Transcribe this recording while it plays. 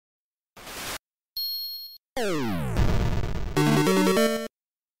Hello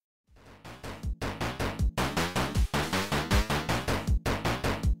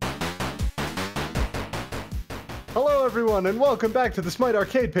everyone, and welcome back to the Smite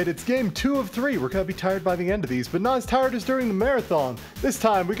Arcade Pit. It's game 2 of 3. We're gonna be tired by the end of these, but not as tired as during the marathon. This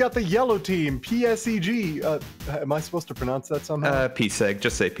time, we got the yellow team, PsEG. Am I supposed to pronounce that somehow? PsEG.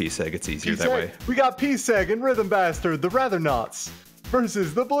 Just say PsEG. It's easier that way. We got PsEG and RhythmBastard, the RatherNots,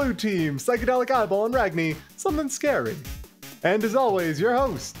 versus the blue team, PsychedelicEyeball and Ragny, something scary. And as always, your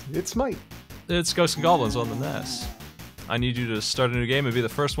host, it's Smite. It's Ghosts and Goblins on the NES. I need you to start a new game and be the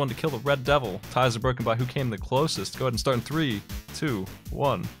first one to kill the Red Devil. Ties are broken by who came the closest. Go ahead and start in 3, 2,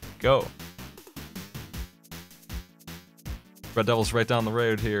 1, go. Red Devil's right down the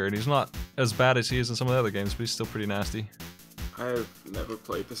road here, and he's not as bad as he is in some of the other games, but he's still pretty nasty. I've never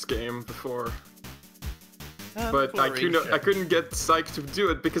played this game before. But I couldn't get psyched to do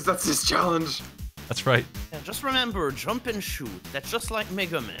it because that's his challenge. That's right. Yeah, just remember, jump and shoot. That's just like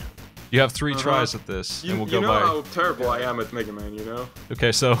Mega Man. You have 3 tries at this, and we'll go by. You know how terrible I am at Mega Man, you know?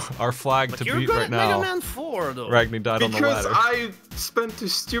 Okay, so our flag to beat right now. Mega Man 4, though. Ragny died on the ladder. Because I spent a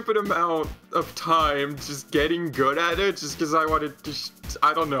stupid amount of time just getting good at it, just because I wanted to.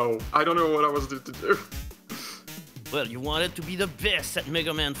 I don't know. I don't know what I was to do. Well, you wanted to be the best at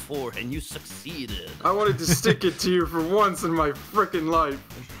Mega Man 4, and you succeeded. I wanted to stick it to you for once in my frickin' life.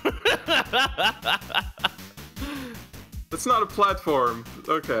 It's not a platform.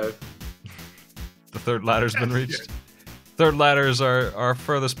 Okay. The third ladder's been reached. Third ladder is our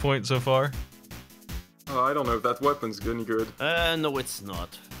furthest point so far. Oh, I don't know if that weapon's any good. No, it's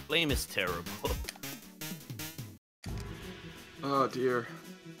not. Flame is terrible. Oh dear.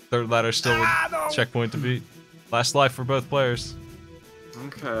 Third ladder's still a checkpoint to beat. Last life for both players.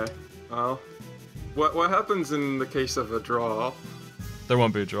 Okay. Well, what happens in the case of a draw? There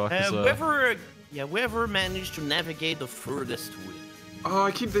won't be a draw. Whoever managed to navigate the furthest win. Oh,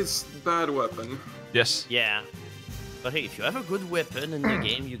 I keep this bad weapon. Yes. Yeah. But hey, if you have a good weapon in the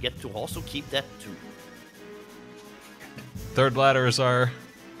game, you get to also keep that too. Third ladder is our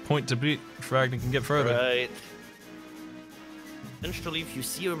point to beat. Ragny can get further. Right. Essentially, if you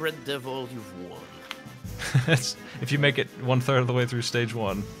see a Red Devil, you've won. If you make it 1/3 of the way through stage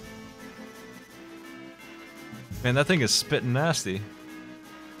 1. Man, that thing is spitting nasty.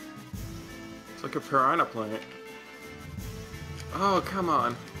 It's like a piranha plant. Oh, come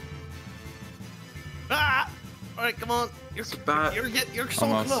on. Ah! Alright, come on. You're so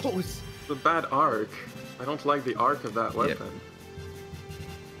close. The bad arc. I don't like the arc of that weapon. Yep.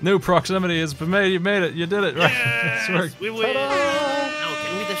 New proximity has been made. You made it. You did it. Right. Yes, we win. Now,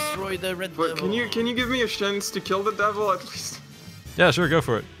 can we destroy the Red Devil? Can you give me a chance to kill the devil at least? Yeah, sure. Go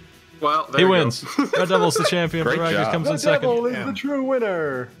for it. Well, there he you wins. Red Devil's the champion. Ragny comes in second. Red Devil is the true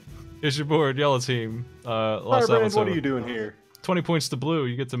winner. Here's your board, yellow team. Firebrand, what are you doing here? 20 points to blue.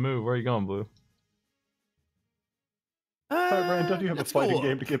 You get to move. Where are you going, blue? Firebrand, don't you have a fighting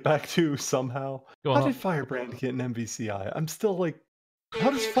game to get back to somehow? How did Firebrand get an MVCI? I'm still like, how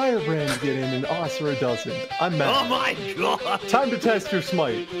does Firebrand get in and Osra doesn't? I'm mad. Oh my god! Time to test your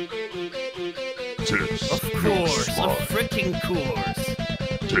smite. Test of course, of freaking course.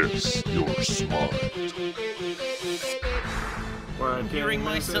 Test your smite. I'm hearing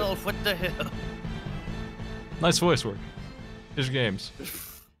myself, what the hell? Nice voice work. Here's your games.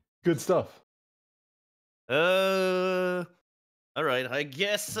 Good stuff. Alright, I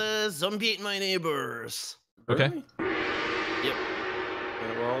guess, Zombie Ate My Neighbors. Okay. Really? Yep.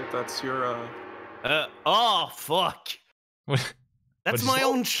 Yeah, well, that's your, oh, fuck. That's my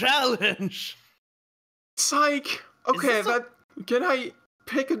own challenge. Psych! Okay, can I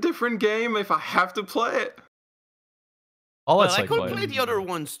pick a different game if I have to play it? I could play the other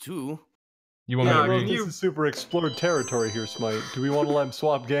ones too. You want me to This is super explored territory here, Smite. Do we want to let him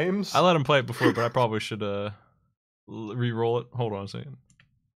swap games? I let him play it before, but I probably should re-roll it. Hold on a second.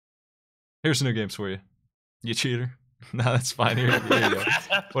 Here's some new games for you. You cheater. No, that's fine. Here you go.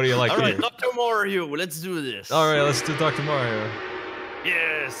 What do you like? Alright, Dr. Mario, let's do this. Alright, let's do Dr. Mario.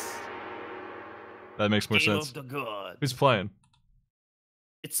 Yes. That makes more sense. Of the God. Who's playing?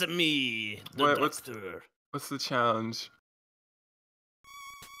 It's me, the Doctor. What's the challenge?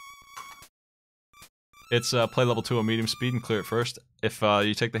 It's play level 2 on medium speed and clear it first. If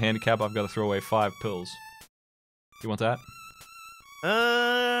you take the handicap, I've got to throw away 5 pills. You want that?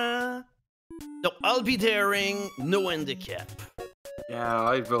 No, I'll be daring, no handicap. Yeah,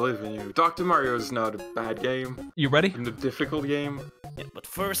 I believe in you. Dr. Mario is not a bad game. You ready? In the difficult game. Yeah, but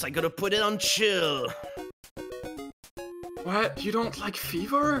first I gotta put it on chill. What? You don't like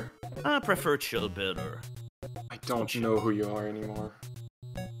Fever? I prefer chill better. I don't know who you are anymore.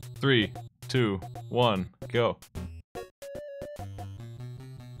 3, 2, 1, go.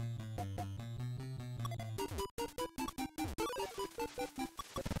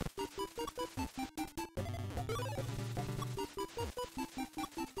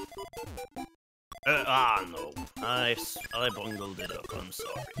 No. I bungled it up. I'm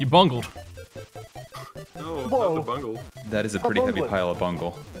sorry. You bungled. No, Whoa. not the bungle. That is a pretty heavy bungle. pile of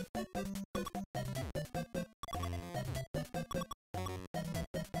bungle.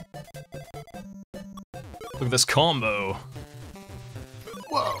 Look at this combo.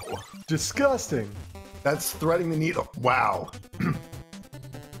 Whoa. Disgusting. That's threading the needle. Wow. A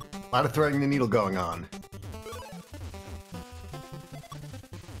lot of threading the needle going on.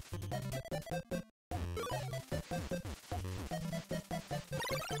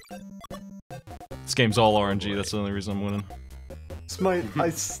 This game's all RNG, that's the only reason I'm winning. Smite,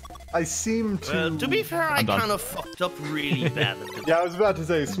 I seem to... Well, to be fair, I I'm done. kind of fucked up really bad at the Yeah, I was about to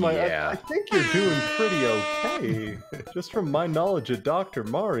say, Smite, Yeah. I think you're doing pretty okay. Just from my knowledge of Dr.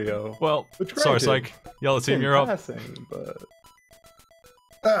 Mario. Well, But sorry, granted, Psych. Yellow team, in you're up. passing, but...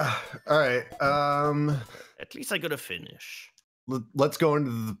 All right. At least I got a finish. Let's go into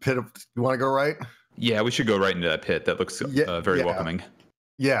the pit of. You want to go right? Yeah, we should go right into that pit. That looks very Yeah. welcoming.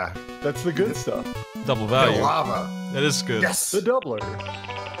 Yeah. That's the good stuff. Double The value. lava. That is good. Yes. The doubler.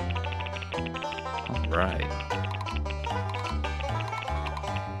 All right.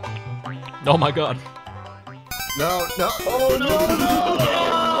 Oh my god. No. No. Oh, no!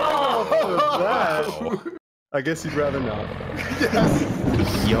 That. I guess you'd rather not.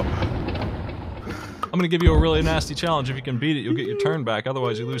 Yes. Yup. I'm gonna give you a really nasty challenge. If you can beat it, you'll get your turn back.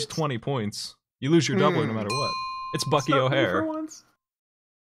 Otherwise, you lose 20 points. You lose your doubler no matter what. It's Bucky Stop me for O'Hare. once.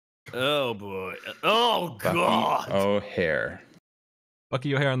 Oh boy. Oh Bucky god. O'Hare.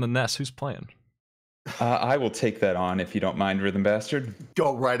 Bucky O'Hare and the Ness. Who's playing? I will take that on if you don't mind, RhythmBastard.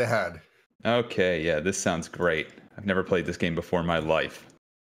 Go right ahead. Okay, yeah, this sounds great. I've never played this game before in my life.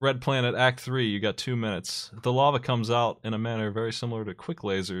 Red Planet, Act 3, you got 2 minutes. The lava comes out in a manner very similar to quick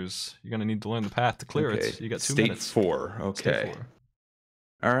lasers. You're gonna need to learn the path to clear Okay, it. You got 2 State minutes. 4, okay. State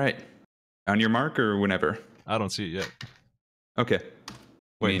 4. All right. On your mark or whenever? I don't see it yet. Okay.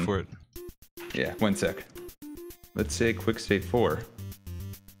 Waiting for it. Yeah, 1 sec. Let's say quick state 4.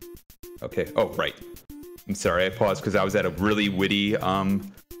 Okay, oh, right. I'm sorry, I paused because I was at a really witty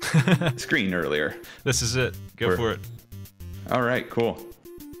screen earlier. This is it. Go Where- for it. All right, cool.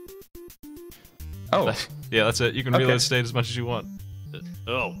 Oh, Yeah, that's it. You can Okay. reload state as much as you want.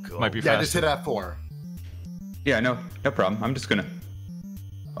 Oh god. Might be Yeah, fast. just hit F4. yeah, no problem. I'm just gonna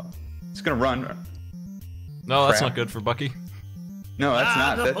run. No, that's Crap. not good for Bucky. No, that's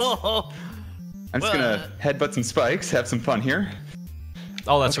not. That's, No. I'm just gonna headbutt some spikes, have some fun here.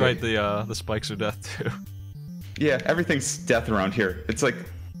 Oh, that's Okay. right. The spikes are death too. Yeah, everything's death around here. It's like,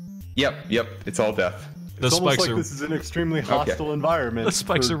 yep, it's all death. The It's almost spikes like are this is an extremely hostile environment. the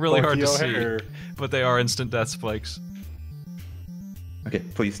spikes for are really hard Bucky to O'Hare. see, but they are instant death spikes. Okay,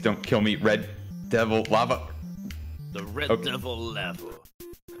 please don't kill me, Red Devil Lava. The Red Okay. Devil level.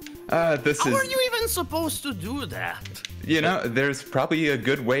 This How is, are you even supposed to do that? you know, there's probably a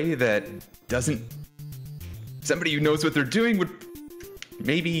good way that doesn't. Somebody who knows what they're doing would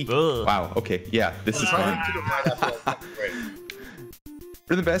maybe. Ugh. Wow. Okay. Yeah. This is fun.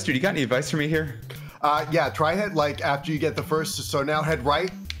 RhythmBastard, you got any advice for me here? Yeah, try head like after you get the first. So now head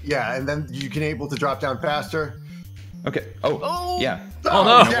right. Yeah, and then you can able to drop down faster. Okay. Oh. Oh. Yeah. Oh,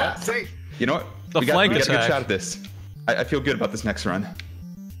 no. Yeah, see? You know what? The we got flank a good attack. shot at this. I feel good about this next run.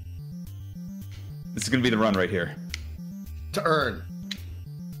 This is gonna be the run right here. To earn.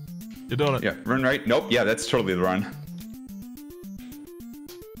 You're doing it. Yeah. Run right. Nope. Yeah, that's totally the run.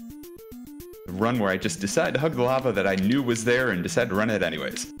 The run where I just decided to hug the lava that I knew was there and decided to run it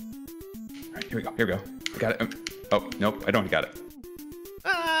anyways. All right. Here we go. Here we go. I got it. Oh nope. I don't got it.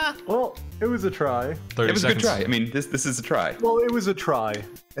 Ah. Well, it was a try. 30 It was seconds. a good try. I mean, this is a try. Well, it was a try.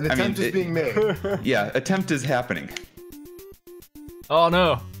 An attempt is being made. Yeah, attempt is happening. Oh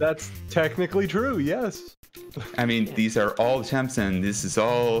no. That's technically true, yes. I mean, these are all attempts, and this is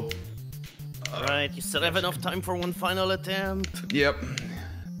all. Alright, you still have enough time for one final attempt. Yep.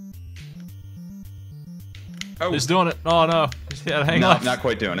 Oh, He's doing it. Oh no. Yeah, hang no, on. not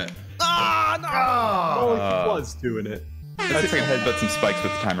quite doing it. Ah, no! Oh, he was doing it. Let's see if I can headbutt some spikes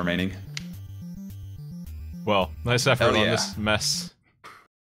with the time remaining. Well, nice effort Hell on yeah. this mess.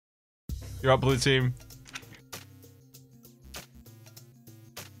 You're up, blue team.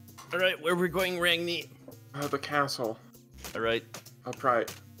 Alright, where we're going, Ragny? The castle. Alright. I'll try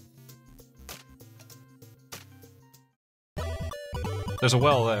it. There's a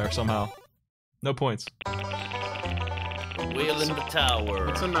well there somehow. No points. whale in the tower.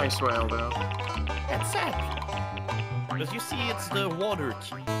 It's a nice whale, though. That's sad. Because you see, it's the water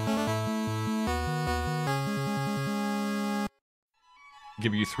key.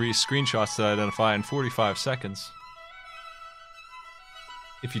 Give you 3 screenshots to identify in 45 seconds.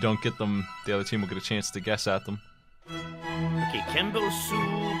 If you don't get them, the other team will get a chance to guess at them. Okay, Campbell's soup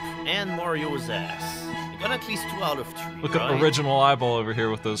and Mario's ass. You got at least 2 out of 3. Look at original eyeball over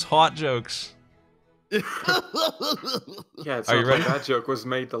here with those hot jokes. Yeah, it's Are you not ready? like that joke was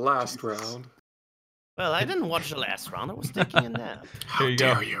made the last round. Well, I didn't watch the last round. I was taking a nap. Here you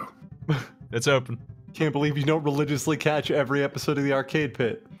go. Dare you? It's open. Can't believe you don't religiously catch every episode of the Arcade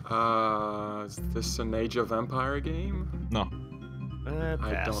Pit. Is this an Age of Empire game? No.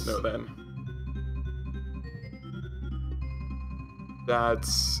 I don't know then.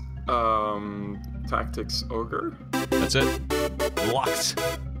 That's Tactics Ogre. That's it. Locked.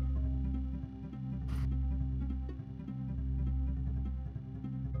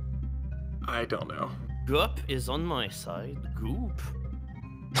 I don't know. Gup is on my side. Goop.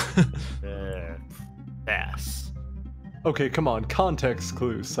 Pass. Okay, come on, context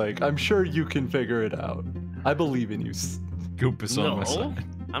clues, Psych. I'm sure you can figure it out. I believe in you. Goop is on No, my side.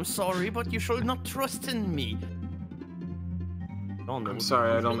 I'm sorry, but you should not trust in me. I'm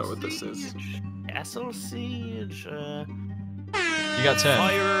sorry, I don't know what this is. Castle Siege. You got 10.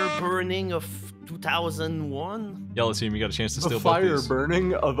 Fire burning of 2001. Yellow team, you got a chance to The steal fire both these.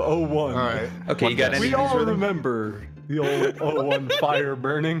 burning of 01. All right. Okay, you got any We of these, all Rhythm? remember the old 01 fire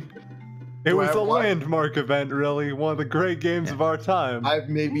burning. It Do I was have a what? landmark event, really. One of the great games of our time. I have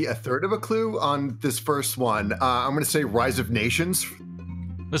maybe a third of a clue on this first one. I'm going to say Rise of Nations.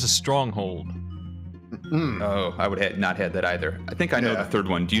 This is Stronghold. Oh, I would have not had that either. I think I know Yeah. the third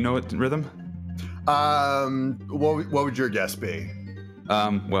one. Do you know it, Rhythm? What would your guess be?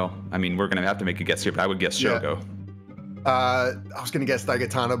 Well, I mean, we're gonna have to make a guess here, but I would guess Yeah. Shogo. I was going to guess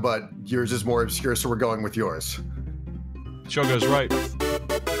Daikatana, but yours is more obscure, so we're going with yours. Shogo's right.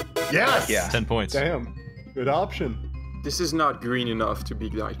 Yes! Yeah. 10 points. Damn. Good option. This is not green enough to be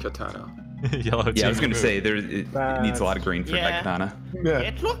like Katana. Yellow team. Yeah, I was gonna move. say it needs a lot of green for Yeah. Daikatana. Yeah.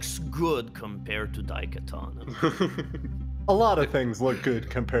 It looks good compared to Daikatana. A lot of things look good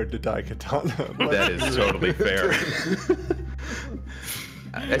compared to Daikatana. That is totally fair.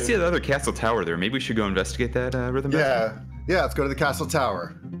 I see the other castle tower there. Maybe we should go investigate that, Rhythm. Yeah. Yeah, let's go to the castle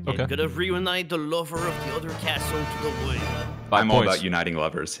tower. Okay. Gotta reunite the lover of the other castle to the whale. 5 I'm all points. about uniting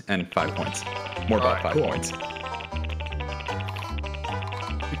lovers and 5 points. More about Alright, 5 cool. points.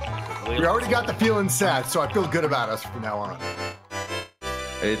 We already got the feeling set, so I feel good about us from now on.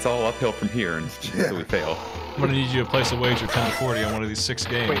 It's all uphill from here until we fail. I'm gonna need you to place a wager 10 to 40 on one of these 6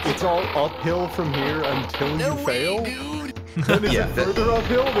 games. Wait, it's all uphill from here until you fail? dude! Then is Yeah, it that- further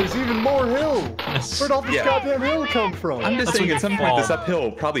uphill? There's even more hill! Yes. Where'd all this Yeah. goddamn hill come from? I'm just That's saying when at some you point this fall.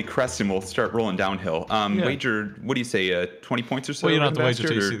 uphill probably crests and we'll start rolling downhill. Yeah. Wager, what do you say, 20 points or so? Well, you don't have to wager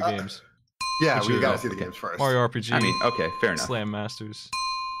Rhythm till you see Bastard, the games. Yeah, But we you- gotta see the games first. Mario RPG. I mean, okay, fair enough. Slam Masters.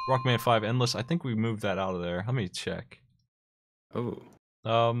 Rockman 5 Endless. I think we moved that out of there. Let me check. Oh.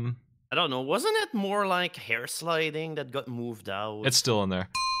 I don't know, wasn't it more like hair sliding that got moved out? It's still in there.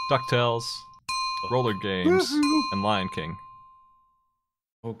 DuckTales, Roller Games, and Lion King.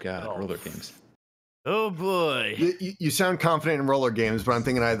 Oh god, roller games. Oh boy. You sound confident in roller games, but I'm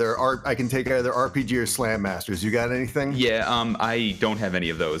thinking I can take either RPG or Slam Masters. You got anything? Yeah, I don't have any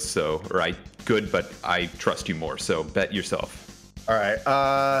of those, so good, but I trust you more, so bet yourself. All right.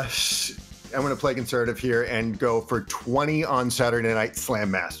 I'm gonna play conservative here and go for 20 on Saturday Night Slam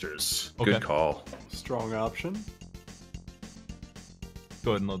Masters. Okay. Good call. Strong option.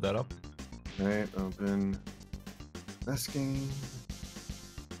 Go ahead and load that up. All right, open this game.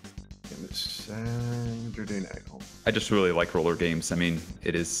 And it's Saturday night. I just really like roller games. I mean,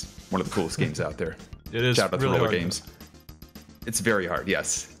 it is one of the coolest games out there. It is Shout out really to roller hard. games. It's very hard,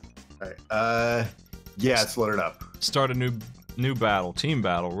 yes. All right. Yeah, it's loaded up. Start a new battle. Team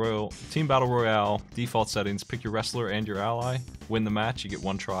battle royale. Default settings. Pick your wrestler and your ally. Win the match. You get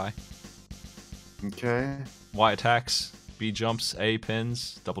 1 try. Okay. Y attacks. B jumps. A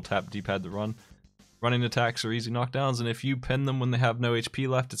pins. Double tap D-pad to run. Running attacks are easy knockdowns, and if you pin them when they have no HP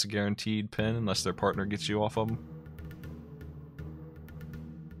left, it's a guaranteed pin unless their partner gets you off of them.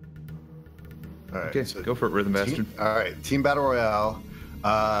 All right. Okay, so go for it, Rhythm Bastard. all right. Team Battle Royale.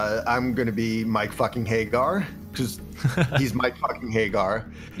 I'm gonna be Mike fucking Hagar because he's Mike fucking Hagar.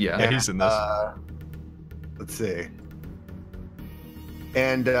 Yeah. Yeah, he's in this. Let's see.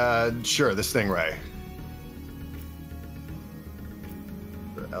 And sure, the Stingray.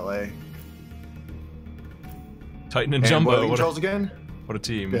 For LA. Titan and And Jumbo. what are the What controls a, again? what a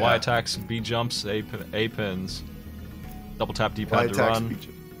team. Yeah. Y attacks, B jumps, A pins. Double tap D-pad to attack run, speech.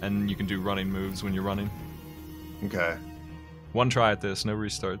 and you can do running moves when you're running. Okay. One try at this, no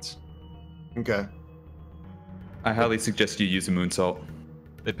restarts. Okay. I highly suggest you use a moonsault.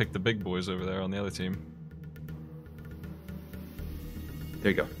 They picked the big boys over there on the other team.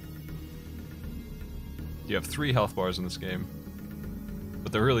 There you go. You have 3 health bars in this game,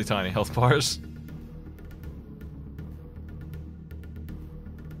 but they're really tiny health bars.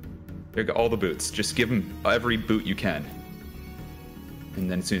 There you go. All the boots. Just give them every boot you can. And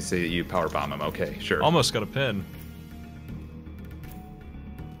then as soon as you power bomb them, okay, sure. Almost got a pin.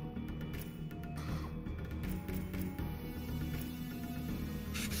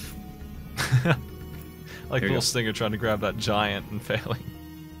 Like little Stinger trying to grab that giant and failing.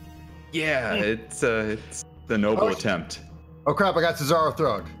 Yeah, it's a noble attempt. Oh crap! I got Cesaro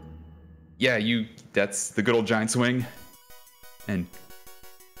Thrug. Yeah, that's the good old giant swing. And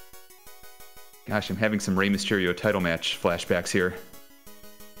gosh, I'm having some Rey Mysterio title match flashbacks here.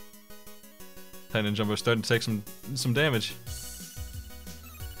 Titan Jumbo starting to take some damage.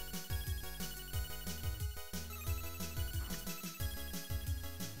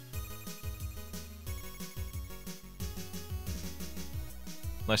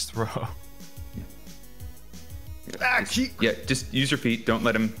 Nice throw. Yeah, just use your feet. Don't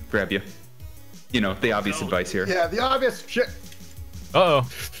let him grab you. You know, the obvious advice here. Yeah, the obvious shit. Uh-oh.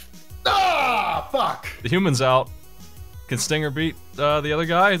 Ah, fuck. The human's out. Can Stinger beat the other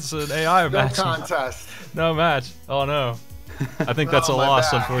guy? It's an AI No match. contest. No match. Oh no. I think that's a my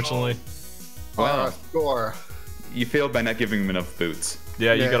loss, bad. unfortunately. Wow. Score. You failed by not giving him enough boots.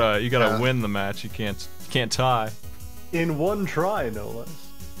 Yeah, you gotta yeah. win the match. You can't tie. In one try, no less.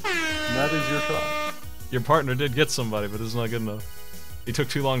 And that is your try. Your partner did get somebody, but it's not good enough. He took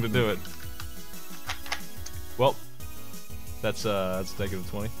too long to do it. Well, that's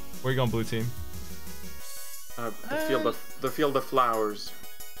 -20. Where you going, blue team? The field of flowers.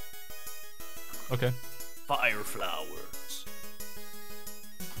 Okay. Fire flowers.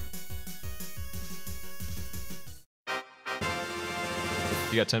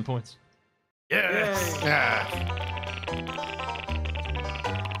 You got 10 points. Yes. Yeah.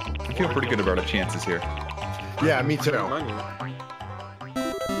 I feel pretty good about our chances here. Yeah, me too. Money.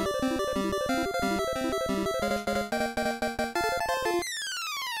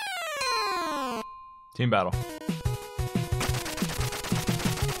 Team battle.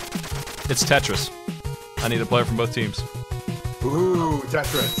 It's Tetris. I need a player from both teams. Ooh,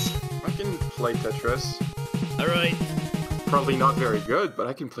 Tetris. I can play Tetris. Alright. Probably not very good, but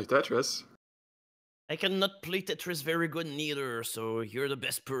I can play Tetris. I cannot play Tetris very good neither, so you're the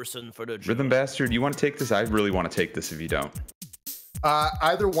best person for the job. RhythmBastard, you want to take this? I really want to take this if you don't.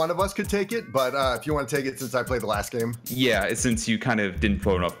 Either one of us could take it, but if you want to take it since I played the last game. Yeah, since you kind of didn't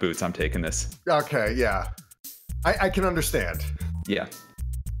throw enough boots, I'm taking this. Okay, yeah. I can understand. Yeah.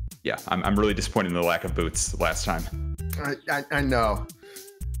 Yeah, I'm really disappointed in the lack of boots last time. I know.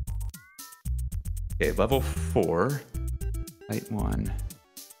 Okay, level 4. Height 1.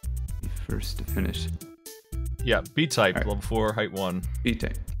 Be first to finish. Yeah, B-type, All right. level 4, height 1.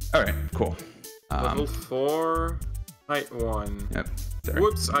 B-type. Alright, cool. Level 4, height 1. Yep. Sorry.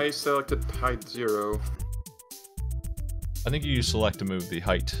 Whoops, I selected height 0. I think you select to move the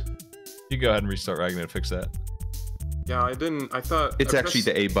height. You go ahead and restart Ragny to fix that. Yeah, I didn't. I thought It's I actually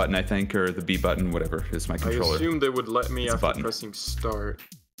the A button, I think, or the B button, whatever is my I controller. assumed they would let me It's a after button. pressing start.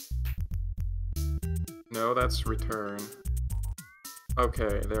 No, that's return.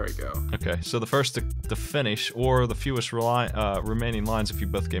 Okay, there we go. Okay, so the first to finish, or the fewest remaining lines if you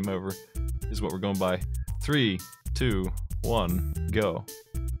both game over, is what we're going by. 3, 2, 1, go.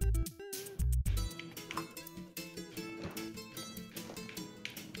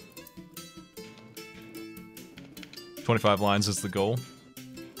 "25 lines is the goal.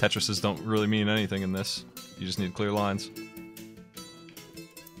 Tetrises don't really mean anything in this. You just need clear lines.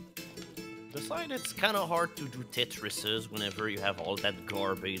 Decide it's kind of hard to do Tetrises whenever you have all that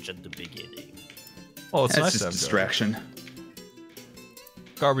garbage at the beginning. Well, it's That's nice just to have distraction.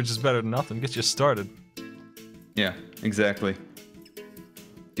 Garbage is better than nothing. Get you started. Yeah, exactly.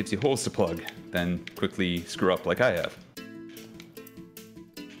 Gives you holes to plug, then quickly screw up like I have.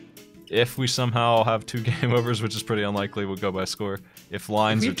 If we somehow have 2 game overs, which is pretty unlikely, we'll go by score. If If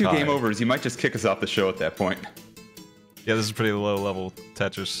lines we are have 2 tied. game overs, you might just kick us off the show at that point. Yeah, this is pretty low level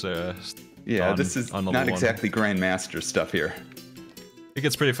Tetris. Yeah, on- this is on not level 1. exactly Grandmaster stuff here. It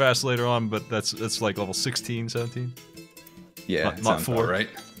gets pretty fast later on, but it's like level 16, 17. Yeah, Not it sounds about 4. right?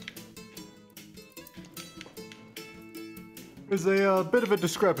 There's a bit of a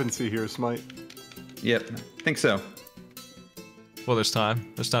discrepancy here, Smite. Yep, I think so. Well, there's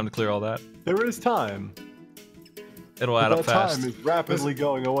time. There's time to clear all that. There is time. It'll add up That fast. time is rapidly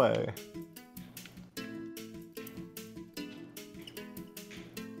going away.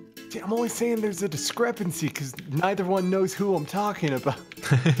 See, I'm always saying there's a discrepancy because neither one knows who I'm talking about.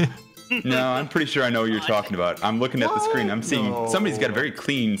 No, I'm pretty sure I know what you're talking about. I'm looking at the screen. I'm seeing No. somebody's got a very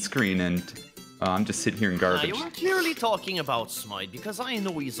clean screen, and I'm just sitting here in garbage. You were clearly talking about Smite because I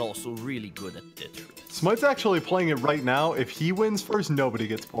know he's also really good at Tetris. Smite's actually playing it right now. If he wins first, nobody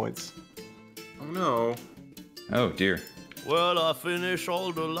gets points. Oh no. Oh dear. Well, I finish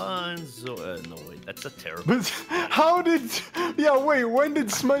all the lines. No, wait, that's a terrible. But how did... Yeah, wait, when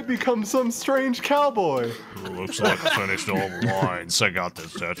did Smite become some strange cowboy? Looks like I finished all the lines. I got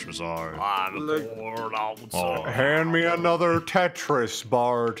this Tetris art. I'm Look- bored out, Oh. sir. Hand me another Tetris,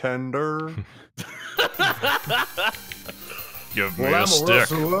 bartender. Give me Well, a I'ma stick,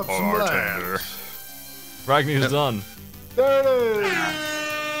 rustle up some bartender. Ragny's done. There it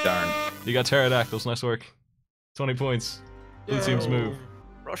is! Darn. You got pterodactyls. Nice work. 20 points. Blue team's move.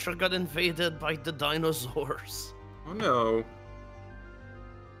 Russia got invaded by the dinosaurs. Oh no.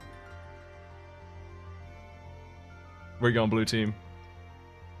 Where you going, blue team?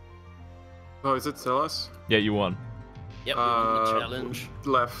 Oh, is it Celas? Yeah, you won. Yep, we won the challenge.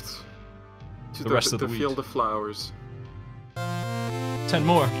 Left. To The rest of the wheat. field of flowers. 10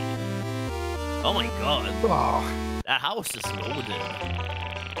 more. Oh my god, Oh, that house is loaded.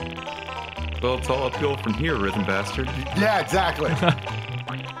 Well, it's all uphill from here, RhythmBastard. yeah, exactly.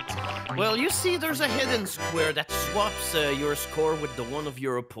 Well, you see, there's a hidden square that swaps your score with the one of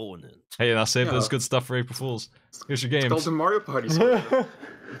your opponent. Hey, now save Yeah. those good stuff for April Fools. Here's your games. Golden Mario Party.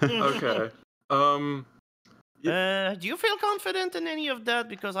 Okay. Do you feel confident in any of that?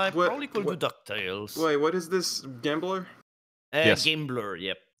 Because I What- probably could what- do DuckTales. Wait, what is this gambler? Yes. Game Blur,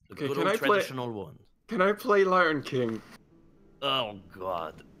 yep. The Okay, good can old I play- traditional one. Can I play Lion King? Oh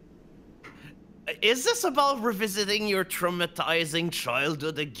god. Is this about revisiting your traumatizing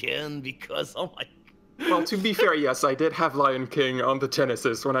childhood again? Because, oh my... Well, to be fair, yes, I did have Lion King on the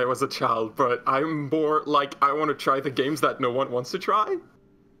Genesis when I was a child, but I'm more like I want to try the games that no one wants to try.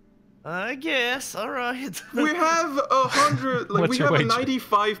 I guess, alright. We have 100, like What's we your have a wager?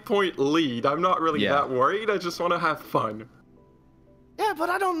 95-point lead. I'm not really Yeah. that worried. I just want to have fun. Yeah, but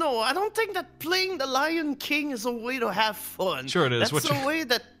I don't know. I don't think that playing the Lion King is a way to have fun. Sure it is. That's What's a your- way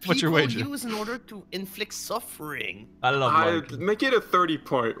that what's your people wager? use in order to inflict suffering. I love Lion I'd King. make it a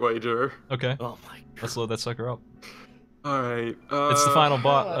 30-point wager. Okay, Oh my god. let's load that sucker up. All right. It's the final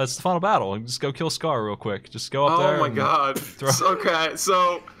it's the final battle. Just go kill Scar real quick. Just go up there. Oh my and- god. Okay,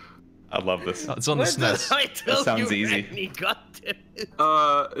 so I love this. It's on the When did SNES. I tell sounds you easy. Ragny got it?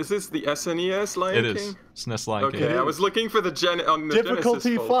 is this the SNES Lion It King? is. SNES Lion Okay, King. I was looking for the on the Difficulty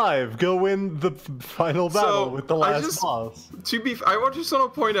Genesis folk. 5. Go win the final battle with the I last just- boss. I just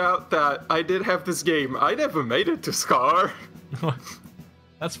want to point out that I did have this game. I never made it to Scar.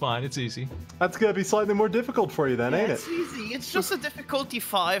 That's fine. It's easy. That's gonna be slightly more difficult for you then, ain't it? It's easy. It's just a difficulty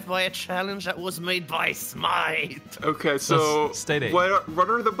 5 by a challenge that was made by Smite. Okay, so That's state 8. what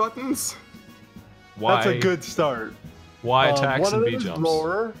are the buttons? Y, That's a good start. Y attacks one and of B them is jumps.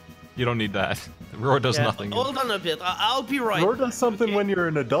 Roar. You don't need that. Roar does Yeah, nothing. Hold on a bit. I'll be right. Roar does something okay? when you're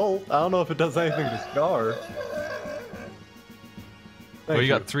an adult. I don't know if it does anything to Scar. Well, you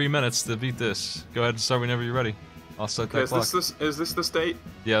got 3 minutes to beat this. Go ahead and start whenever you're ready. I'll set Okay, that is clock. this the state?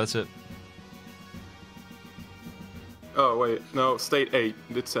 Yeah, that's it. Oh wait, no, state 8.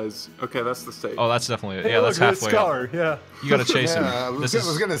 It says. Okay, that's the state. Oh, that's definitely it. Hey, Yeah, look, that's there's halfway up. Scar. Yeah. You gotta chase him. Yeah, I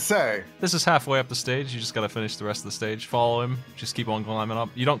was gonna say. This is halfway up the stage. You just gotta finish the rest of the stage. Follow him. Just keep on climbing up.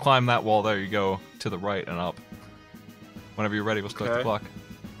 You don't climb that wall there. You go to the right and up. Whenever you're ready, we'll start the Okay. clock.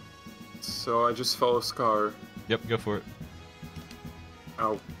 So I just follow Scar. Yep, go for it.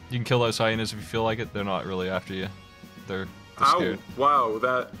 Ow. You can kill those hyenas if you feel like it. They're not really after you. They're Ow. scared. Wow,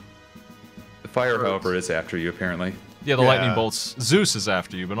 that. The fire, Hurts. however, is after you apparently. Yeah, the Yeah. lightning bolts. Zeus is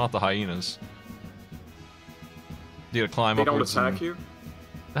after you, but not the hyenas. You gotta climb They don't upwards. and- attack you?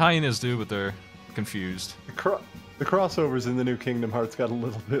 The hyenas do, but they're confused. The crossovers in the new Kingdom Hearts got a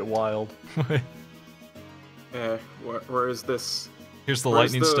little bit wild. Eh, where is this? Here's the Where's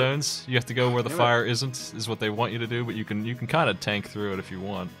lightning the- stones. You have to go where the Damn it. fire isn't, is what they want you to do, but you can kind of tank through it if you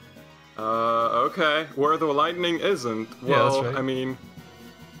want. Okay. Where the lightning isn't. Yeah, that's Well, right. I mean.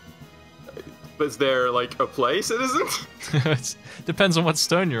 Is there, like, a place it isn't? It depends on what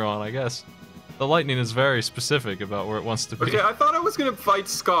stone you're on, I guess. The lightning is very specific about where it wants to be. Okay, I thought I was gonna fight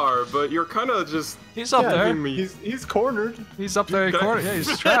Scar, but you're kinda just. He's up Yeah, there. me. He's cornered. He's up there in Okay. corner. Yeah,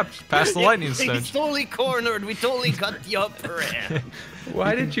 he's trapped past the lightning stone. He's totally cornered. We totally got the upper hand.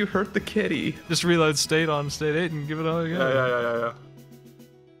 Why did you hurt the kitty? Just reload state on state 8 and give it all again. Yeah.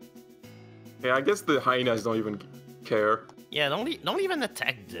 Yeah, I guess the hyenas don't even care. Yeah, don't even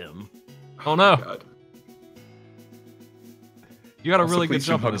attack them. Oh no! God. You got a Also, really good please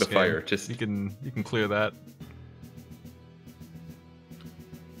don't jump on hug this the game. fire, just- you can clear that.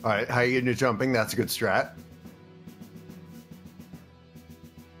 All right, how you into jumping? That's a good strat.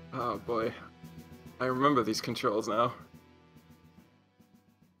 Oh boy. I remember these controls now.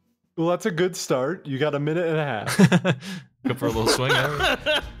 Well, that's a good start. You got a minute and a half. Go for a little swing there.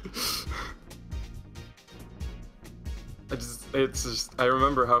 It's just, I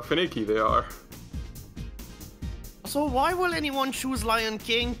remember how finicky they are. So why will anyone choose Lion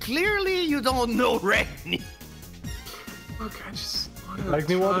King? Clearly you don't know Ragny. Look, I just wanna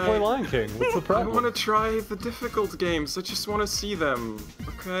Ragny wanted to play Lion King. What's the I problem? want to try the difficult games. I just want to see them.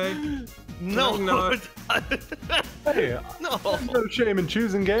 Okay? No. not? Hey, No. there's no shame in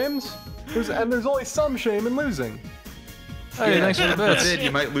choosing games. And there's only some shame in losing. Hey, thanks for the bits. Instead,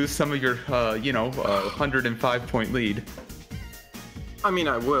 you might lose some of your, 105-point lead. I mean,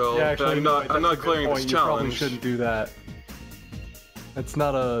 I will, Yeah, actually, but I'm not clearing this You probably challenge. shouldn't do that. It's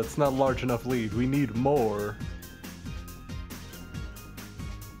not a large enough lead. We need more.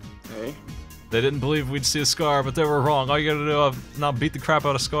 Okay. They didn't believe we'd see a Scar, but they were wrong. All you gotta do is now beat the crap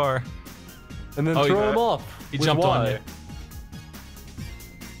out of Scar. And then Oh, throw he- him off. he with jumped on Y.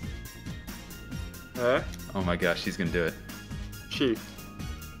 you. Eh? Oh my gosh, he's gonna do it. She.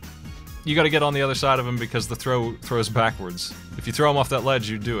 You gotta get on the other side of him because the throw throws backwards. If you throw him off that ledge,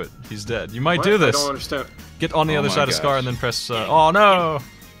 you do it. He's dead. You might What? do I this. don't understand. Get on the Oh other my side of Scar gosh. and then press. Oh no! I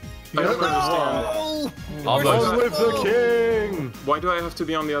don't understand. No. Almost. Run with the king! Why do I have to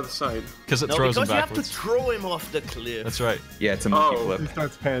be on the other side? Because it No, throws him because you have to backwards. throw him off the cliff. That's right. Yeah, it's a monkey Oh. He flip.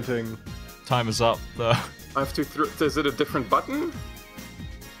 starts panting. Time is up, though. I have to throw. Is it a different button?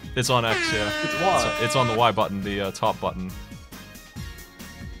 It's on X, yeah. It's Y. It's on the Y button, the top button.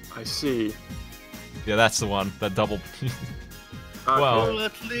 I see. Yeah, that's the one. That double. Okay. Well- Well,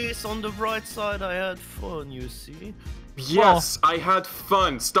 at least on the bright side, I had fun, you see. Yes, I had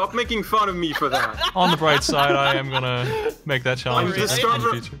fun. Stop making fun of me for that. On the bright side, I am gonna make that challenge in the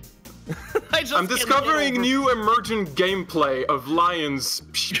discover- future. I just I'm can't discovering get over- new emergent gameplay of lions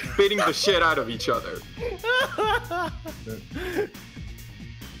beating the shit out of each other.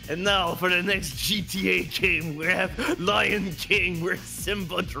 And now for the next GTA game, we have Lion King, where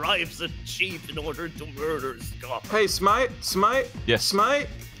Simba drives a jeep in order to murder Scar. Hey, Smite, Yes. Smite.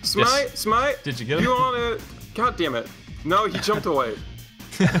 Did you get him? You wanna? God damn it! No, he jumped away.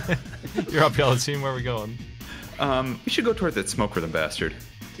 You're up, yellow team. Where are we going? We should go toward that smoke rhythm bastard.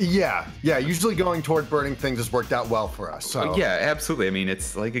 Yeah. Usually going toward burning things has worked out well for us. So Yeah, absolutely. I mean,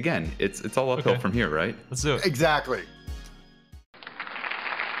 it's like, again, it's all uphill Okay. from here, right? Let's do it. exactly.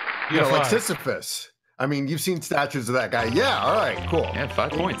 You You got know, like five. Sisyphus. I mean, you've seen statues of that guy. Yeah. All right. Cool. Yeah,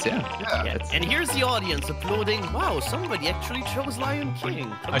 5 points, yeah. Yeah. Yeah, and here's the audience applauding. Wow, somebody actually chose Lion King.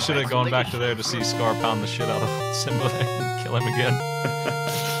 I should have gone back to there to see Scar pound the shit out of Simba and kill him again.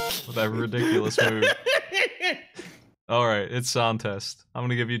 With that ridiculous move. Alright, it's sound test. I'm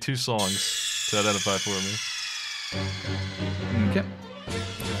gonna give you 2 songs to identify for me. Okay.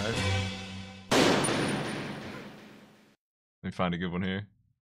 Let me find a good one here.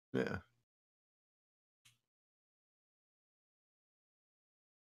 Yeah.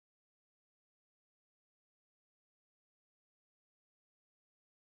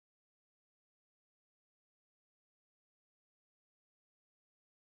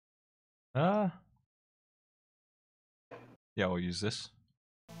 Yeah, we'll use this.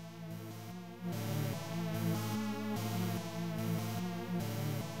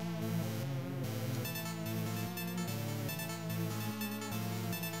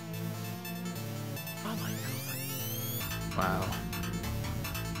 Oh my god. Wow.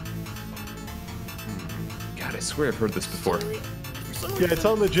 God, I swear I've heard this before. Yeah, it's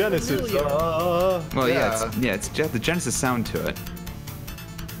on the Genesis. Well, yeah, Yeah. it's the Genesis sound to it,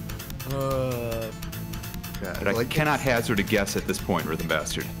 Yeah. but I cannot hazard a guess at this point, Rhythm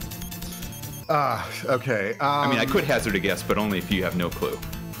Bastard. Okay. I mean, I could hazard a guess, but only if you have no clue.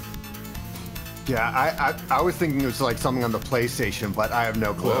 Yeah. I was thinking it was like something on the PlayStation, but I have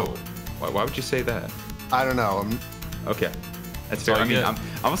no clue. Whoa. Why would you say that? I don't know. Okay. That's all fair. I you mean, get.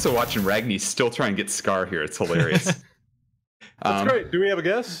 I'm also watching Ragny still try and get Scar here. It's hilarious. That's great. Do we have a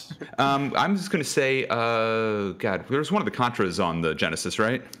guess? I'm just going to say, God, there's one of the Contras on the Genesis,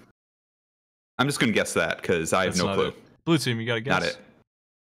 right? I'm just going to guess that because I have That's no not clue. it. Blue team, you got to guess. Not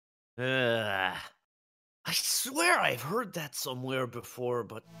it. I swear I've heard that somewhere before,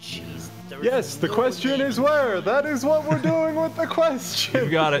 but jeez. there Yes, the no question name. is where. That is what we're doing with the question. You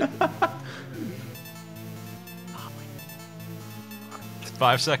got it.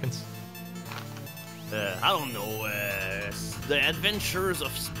 5 seconds. I don't know, The Adventures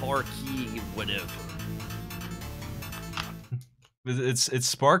of Sparky, whatever. It's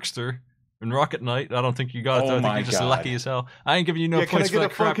Sparkster and Rocket Knight. I don't think you got it. Oh Though. I think my you're just God. lucky as hell. I ain't giving you no Yeah, can I points for get a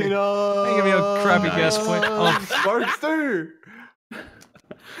that crappy. fucking I ain't giving you a crappy guess point. Sparkster?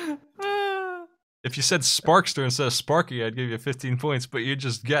 If you said Sparkster instead of Sparky, I'd give you 15 points. But you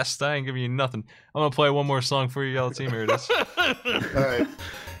just guessed. I ain't giving you nothing. I'm gonna play one more song for you, Yellow Team. Here it is. All right.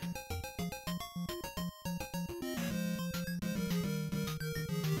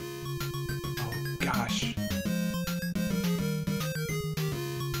 Oh gosh.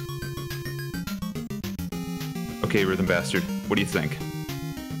 Okay, RhythmBastard, what do you think?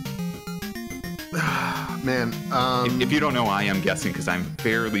 Man, If you don't know, I am guessing because I'm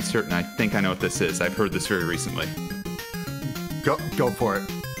fairly certain. I think I know what this is. I've heard this very recently. go for it.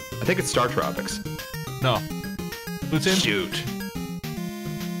 I think it's Star Tropics. No. Blue Team? Shoot.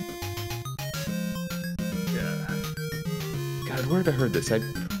 God, where have I heard this?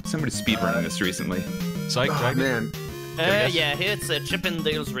 Somebody speedrunning this recently. Psych, Oh, Ragny? man. Yeah, it's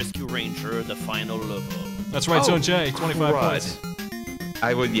Chippendale's Rescue Ranger, the final level. That's right, Zone Oh, J. 25 crud. points.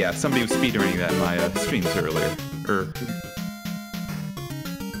 I would, yeah. Somebody was speedrunning that in my streams earlier.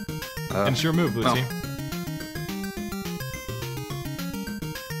 And it's your move, Blue oh. Team.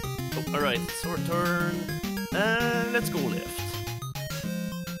 Oh, alright, it's our turn. Let's go left.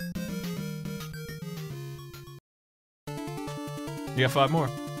 You got 5 more.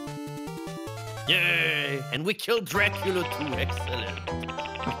 Yay! And we killed Dracula too, excellent.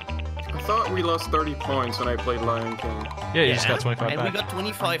 I thought we lost 30 points when I played Lion King. Yeah, you just got 25 and back. we got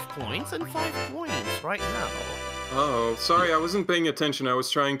 25 points and 5 points right now. Oh, sorry, I wasn't paying attention. I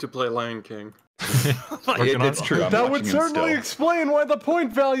was trying to play Lion King. Working on It's it. true. I'm That would watching him certainly still. explain why the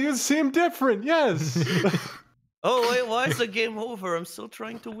point values seem different, yes. Oh, wait, why is the game over? I'm still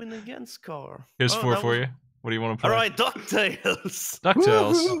trying to win again, Scar. Here's Oh, 4 that for was- you. What do you want to play? Alright, DuckTales.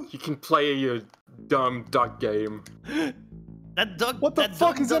 DuckTales. You can play your dumb duck game. That duck. What the that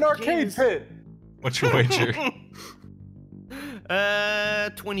fuck duck is an duck game arcade is- pit? What's your wager?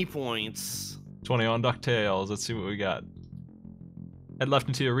 20 points. 20 on DuckTales. Let's see what we got. Head left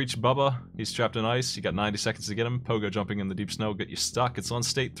until you reach Bubba. He's trapped in ice. You got 90 seconds to get him. Pogo jumping in the deep snow. Get you stuck. It's on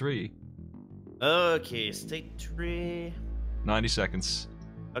state 3. Okay, state 3. 90 seconds.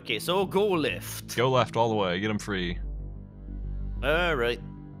 Okay, so go left. Go left all the way. Get him free. Alright.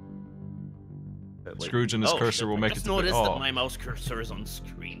 Scrooge and his cursor will make it just to the... noticed Oh, that my mouse cursor is on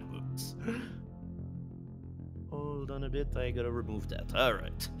screen. Oops. Hold on a bit, I gotta remove that.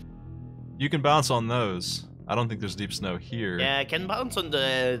 Alright. you can bounce on those. I don't think there's deep snow here. Yeah, I can bounce on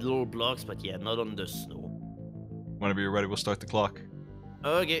the little blocks, but yeah, not on the snow. Whenever you're ready, we'll start the clock.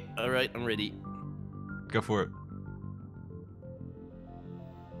 Okay, alright, I'm ready. Go for it.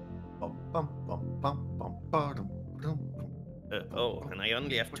 Oh, and I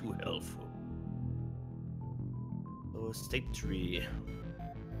only have 2 health. Oh, state 3.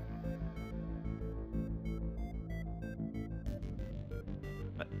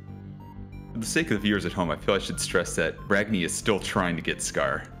 For the sake of the viewers at home, I feel I should stress that Ragny is still trying to get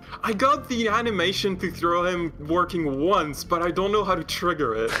Scar. I got the animation to throw him working once, but I don't know how to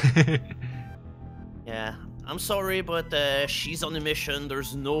trigger it. Yeah, I'm sorry, but she's on a mission.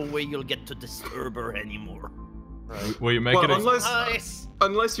 There's no way you'll get to disturb her anymore. Right. Will you make Well, it? Nice.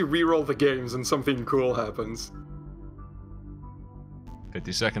 unless you re-roll the games and something cool happens.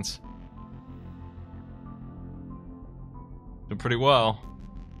 50 seconds. Doing pretty well.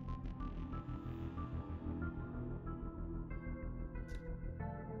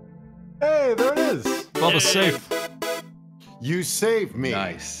 Hey, there it is. Bubba's safe. You saved me.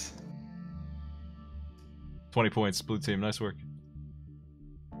 Nice. 20 points, blue team. Nice work.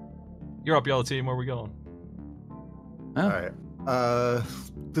 You're up, yellow team. Where are we going? Oh. All right.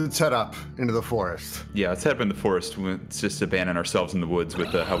 Let's head up into the forest. Yeah, let's head up in the forest. Let's just abandon ourselves in the woods with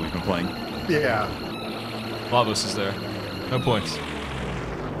how we've been playing. Yeah. Lavos is there. No points.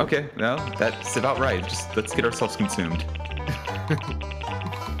 Okay, well, that's about right. Just let's get ourselves consumed.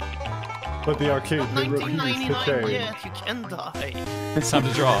 But the arcade they refuse to 1999 change. yet, you can die. It's time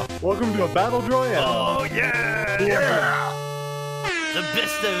to draw. Welcome to a battle royale. Oh yeah! The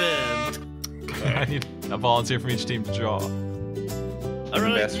best event. I need a volunteer from each team to draw.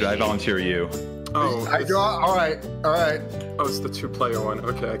 RhythmBastard, I volunteer you. Oh, I draw. All right. All right. oh, it's the 2-player one.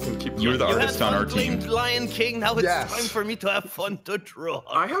 Okay, I can keep You're the playing. artist You on had our fun team. playing Lion King. Now it's Yes. time for me to have fun to draw.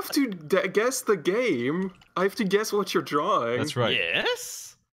 I have to guess the game. I have to guess what you're drawing. That's right.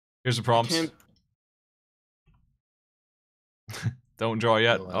 Yes. Here's the prompts. Can't... Don't draw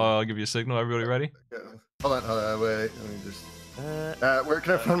yet. Hold on. I'll give you a signal. Everybody ready? Hold on. Wait. Let me just. Where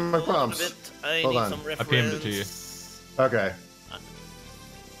can I find my prompts? I Hold need on. some reference. I PM'd it to you. Okay.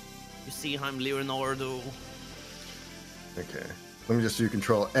 You see, I'm Leonardo. Okay. Let me just do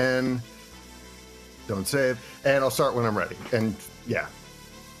Control N. Don't save. And I'll start when I'm ready. And yeah.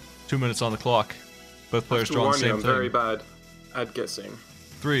 2 minutes on the clock. Both players To draw the warn you, same I'm thing. very bad at guessing.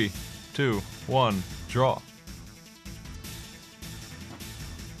 3, 2, 1, draw.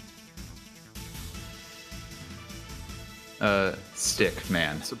 Stick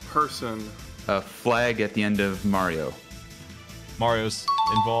man. It's a person. A flag at the end of Mario. Mario's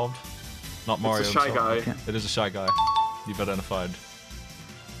involved. Not Mario. It's a shy himself. guy. It is a shy guy. You've identified.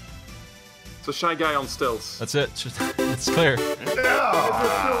 It's a shy guy on stilts. That's it. It's clear.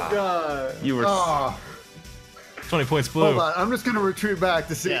 You were. Oh, 20 points blue. hold on. I'm just going to retreat back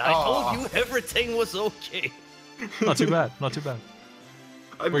to see. Yeah, I told you everything was okay. Not too bad. Not too bad.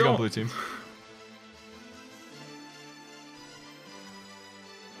 I Where you going, don't- blue team?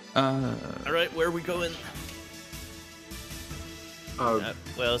 Alright, where are we going?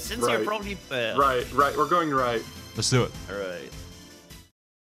 Well, since you're Right. probably... Right, we're going right. Let's do it. Alright.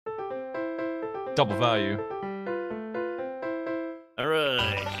 Double value.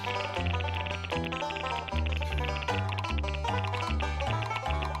 Alright.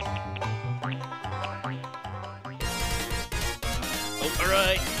 Oh,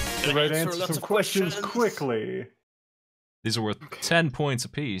 alright. The right answer some questions quickly. These are worth 10 points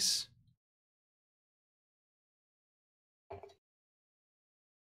apiece.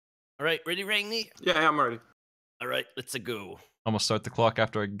 Alright, ready, Ragny? Yeah, I'm ready. Alright, let's go. I'm gonna start the clock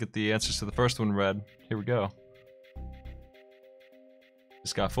after I get the answers to the first one read. Here we go.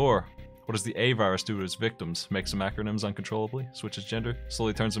 This got 4. What does the A virus do to its victims? Makes them acronyms uncontrollably, switches gender,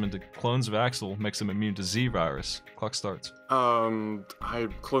 slowly turns them into clones of Axel, makes them immune to Z virus. Clock starts. Clones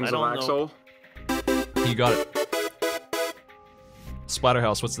of don't Axel. You got it.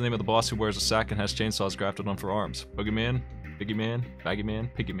 Splatterhouse, what's the name of the boss who wears a sack and has chainsaws grafted on for arms? Boogeyman, Biggie Man, Baggy Man,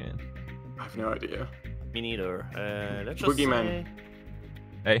 Piggy Man. I have no idea. Me neither. Let's just Boogeyman.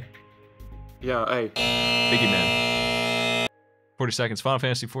 Hey, Yeah, hey. Biggie Man. 40 seconds. Final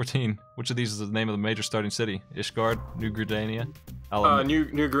Fantasy 14. Which of these is the name of the major starting city? Ishgard, New Gridania,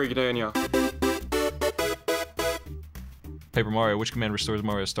 New Gridania. Paper Mario. Which command restores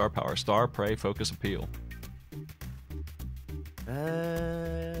Mario's star power? Star, pray, focus, appeal.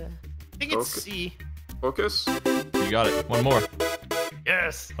 I think it's C. Focus. You got it. One more.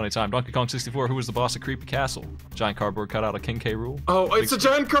 Yes. Plenty of time. Donkey Kong 64. Who was the boss of Creepy Castle? Giant cardboard cutout of King K. Rool. Oh, it's a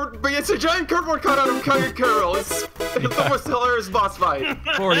giant cardboard cutout of King Carol. It's the most hilarious boss fight.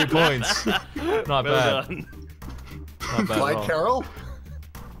 40 points. Not Well bad. done. Not bad at Like all. Carol?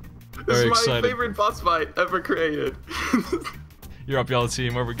 This Very is my excited. favorite boss fight ever created. You're up, yellow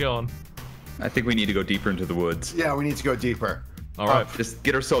team. Where we going? I think we need to go deeper into the woods. Yeah, we need to go deeper. All right. Just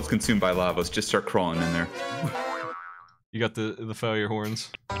get ourselves consumed by lava. Let's just start crawling in there. You got the failure horns.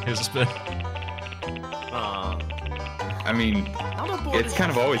 Here's a spin. I mean, it's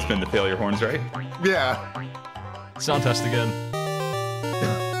kind of always been the failure horns, right? Yeah. Sound test again.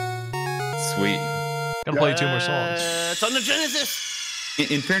 Sweet. Gonna play you 2 more songs. It's on the Genesis.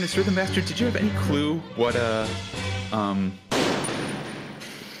 In fairness, RhythmBastard, did you have any clue what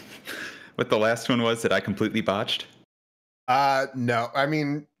what the last one was that I completely botched? No. I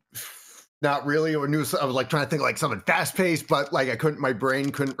mean, not really. Or news. I was like trying to think like something fast paced, but like I couldn't. My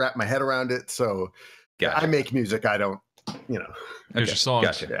brain couldn't wrap my head around it. So Gotcha. I make music. I don't. You know. Here's your songs.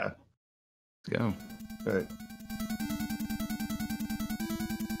 Gotcha. Yeah. Let's go. All right.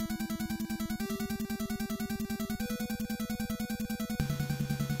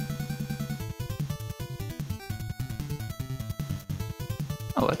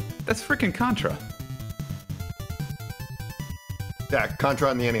 Oh, that's freaking Contra. Yeah. Contra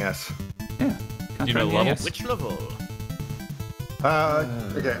on the NES. Yeah. Do you know Contra, levels? Which level?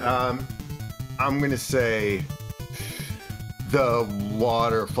 Okay. I'm gonna say the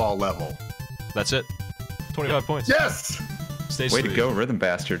waterfall level. That's it. 25 points. Yes. Stage Way 3. to go,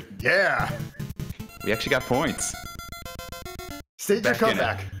 RhythmBastard. Yeah. We actually got points. Stage your Back in it.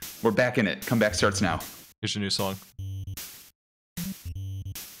 comeback. We're back in it. Comeback starts now. Here's your new song.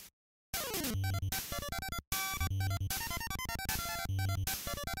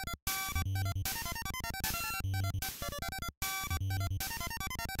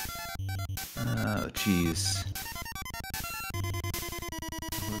 Oh, jeez.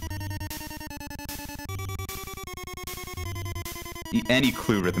 Any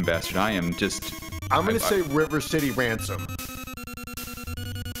clue, RhythmBastard? I am just. I'm gonna say River City Ransom.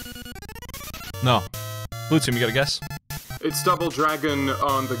 No. Blue team, you got a guess? It's Double Dragon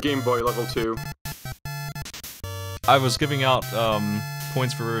on the Game Boy level 2. I was giving out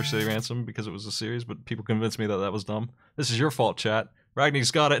points for River City Ransom because it was a series, but people convinced me that that was dumb. This is your fault, chat.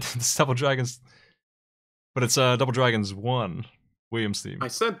 Ragny's got it. It's Double Dragons, but it's Double Dragons 1, Williams theme. I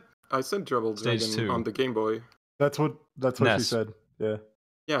said Double Stage Dragon 2. on the Game Boy. That's what she NES. said. Yeah.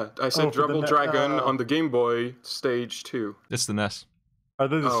 Yeah, I said for the Double Dragon on the Game Boy, Stage 2. It's the NES. Are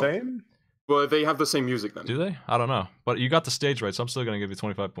they the Oh. same? Well, they have the same music then. Do they? I don't know. But you got the stage right, so I'm still gonna give you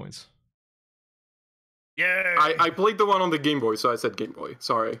 25 points. Yeah. I played the one on the Game Boy, so I said Game Boy.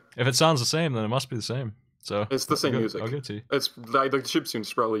 Sorry. If it sounds the same, then it must be the same. So It's the same I'll music. I'll give it to you. It's like the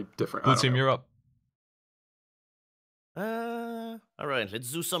chiptune's probably different. Blue I don't team, know. you're up. All right,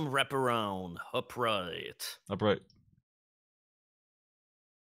 let's do some wraparound. Upright. Upright.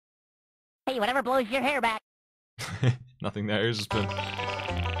 Hey, whatever blows your hair back. Nothing there. Here's a spin.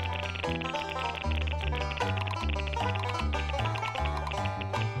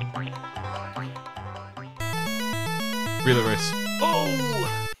 Relay race.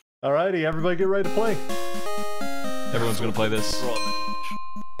 Oh! Alrighty, everybody get ready to play. Everyone's gonna play this. Rubbish.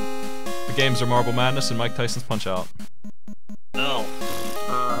 The games are Marble Madness and Mike Tyson's Punch Out. No.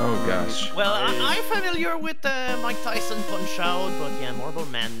 Oh gosh. Well, I'm familiar with Mike Tyson Punch Out, but yeah, Marble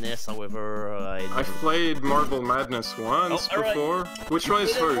Madness, however, I've played Marble Madness once Oh, all right. before. Which one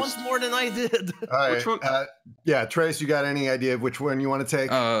is did it once first? more than I did. All right. Which one? Yeah, Trace, you got any idea of which one you want to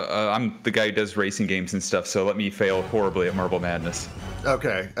take? I'm the guy who does racing games and stuff, so let me fail horribly at Marble Madness.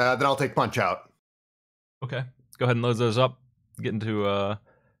 Okay, then I'll take Punch Out. Okay. Go ahead and load those up. Get into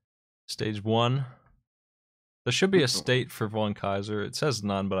stage 1. There should be a state for Von Kaiser. It says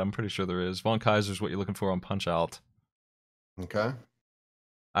none, but I'm pretty sure there is. Von Kaiser is what you're looking for on Punch Out. Okay.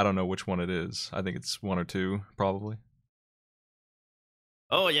 I don't know which one it is. I think it's 1 or 2, probably.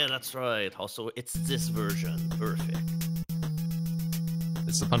 Oh yeah, that's right. Also, it's this version. Perfect.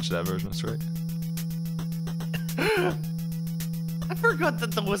 It's the Punch It Out version, that's right. I forgot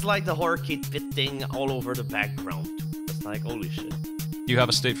that there was like the arcade pit thing all over the background. It's like, holy shit. Do you have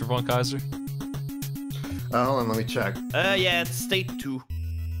a state for Von Kaiser? Hold on, let me check. Yeah, it's state 2.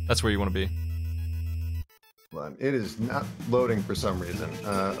 That's where you want to be. Hold on. It is not loading for some reason.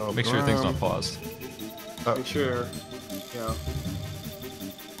 Make sure your thing's not paused. Make sure. Yeah.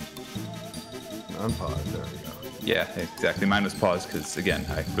 Unpause. There we go. Yeah, exactly. Mine was paused because, again,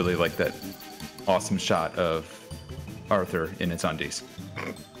 I really like that awesome shot of Arthur in its undies.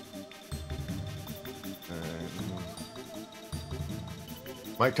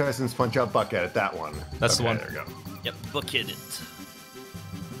 Mike Tyson's Punch Out Bucket. That one. That's the one. There we go. Yep, bucket it.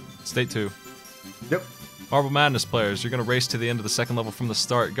 State 2. Yep. Marble Madness players, you're going to race to the end of the second level from the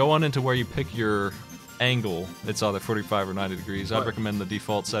start. Go on into where you pick your angle. It's either 45 or 90 degrees. I'd What? recommend the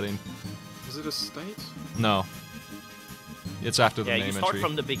default setting. Is it a state? No. It's after the Yeah, name you start entry.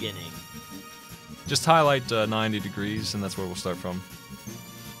 from the beginning. Just highlight 90 degrees, and that's where we'll start from.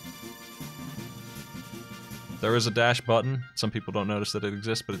 There is a dash button. Some people don't notice that it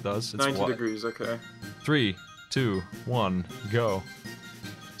exists, but it does. It's 90 degrees, okay. 3, 2, 1, go.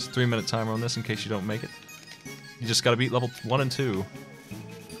 It's a 3-minute timer on this in case you don't make it. You just gotta beat level 1 and 2.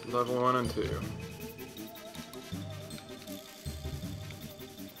 Level 1 and 2.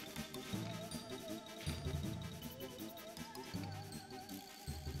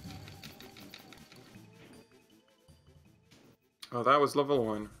 Oh, that was level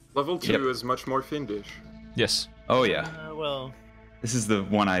 1. Level 2 Yep. is much more fiendish. Yes. Oh yeah, Well, this is the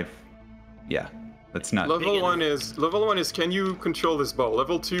one I've. Yeah, that's not. Level 1 is can you control this ball?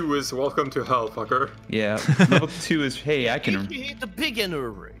 Level 2 is welcome to hell, fucker. Yeah, level 2 is hey, I can. the beginner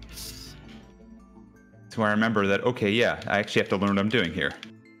race. So I remember that. Okay, yeah, I actually have to learn what I'm doing here,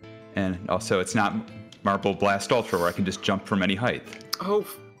 and also it's not Marble Blast Ultra where I can just jump from any height. Oh,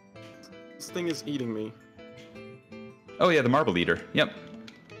 this thing is eating me. Oh yeah, the Marble Eater. Yep.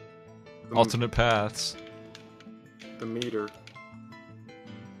 Alternate paths. The meter.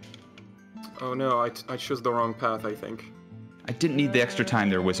 Oh no, I chose the wrong path, I think. I didn't need the extra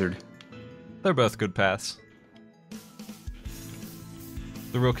time there, wizard. They're both good paths.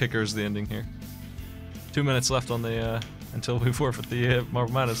 The real kicker is the ending here. 2 minutes left on the until we forfeit the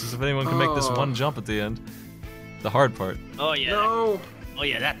Marble Madness. Is if anyone can make this one jump at the end, the hard part. Oh yeah. No! Oh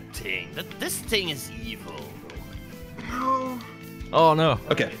yeah, that thing. This thing is evil. No! Oh no.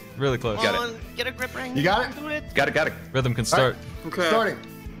 Okay, Really close. Got it. Come on, get a grip ring. You got it? Do it. got it. Rhythm can start. Okay. Starting.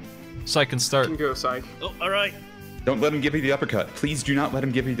 Psych can start. You can go, Psych. Oh, all right. Don't let him give you the uppercut. Please do not let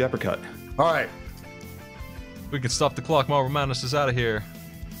him give you the uppercut. All right. We can stop the clock. Marble Madness is out of here.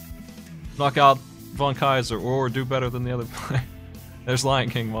 Knock out Von Kaiser or do better than the other player. There's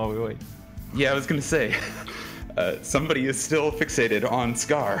Lion King while we wait. Yeah, I was gonna say, somebody is still fixated on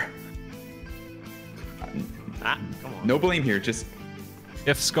Scar. Ah, come on. No blame here. Just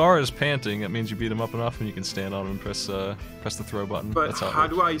If Scar is panting, that means you beat him up enough and you can stand on him and press the throw button. But That's how, how it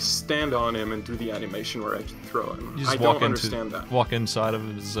do works. I stand on him and do the animation where I can throw him? You just I walk don't into, understand that. Walk inside of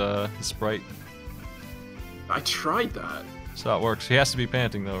his sprite. I tried that. That's how it works. He has to be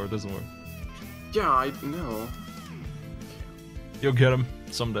panting though, or it doesn't work. Yeah, I know. You'll get him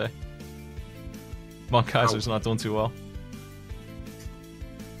someday. Von Kaiser's not doing too well.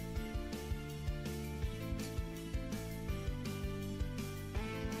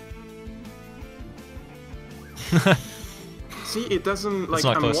 See, it doesn't, like,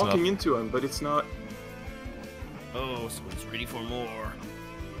 not I'm close walking enough. into him, but it's not, Oh, so it's ready for more.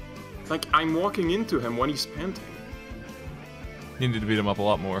 like, I'm walking into him when he's panting. You need to beat him up a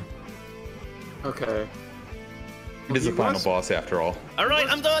lot more. Okay. it is He the final was- boss after all. All right,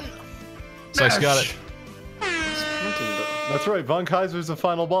 I'm done. Psyche's got it. He's panting, though. That's right, Von Kaiser's the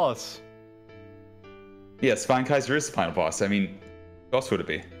final boss. Yes, Von Kaiser is the final boss. I mean, who else would it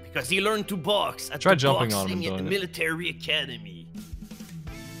be? Because he learned to box at Try the jumping on him boxing at the doing it. military academy.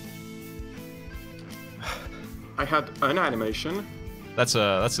 I had an animation. That's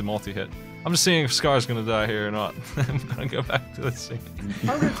a multi-hit. I'm just seeing if Scar's gonna die here or not. I'm gonna go back to this thing.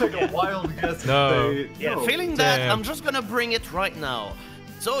 I'm gonna take a wild guess. No. Yeah, No. feeling that, Damn. I'm just gonna bring it right now.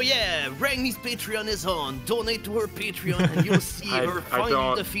 So yeah, Ragny's Patreon is on. Donate to her Patreon and you'll see I her finally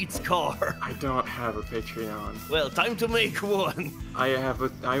don't- defeat Scar. I don't have a Patreon. Well, time to make one.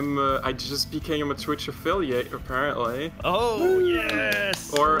 I just became a Twitch affiliate apparently. Oh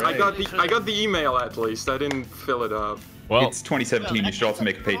yes. Or I got Right. the email at least. I didn't fill it up. Well, It's 2017. You should also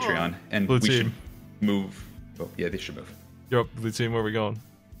make a Patreon, and Blue we should team. move. Oh, yeah, they should move. you're up, blue team. Where are we going?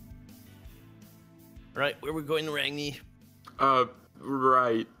 Right, where we going, Ragny?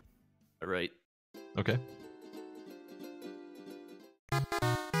 Right. All right. Okay.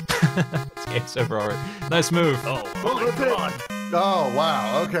 This game's over already. Nice move. Oh, Well, my that's it. God. Oh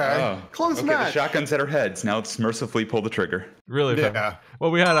wow. Okay. Oh, Close okay, match. the shotgun's at our heads. Now let's mercifully pull the trigger. Really? Yeah. fun.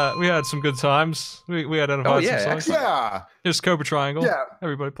 Well, we had some good times. We identified yeah, some songs. excellent. Yeah. Here's Cobra Triangle. Yeah.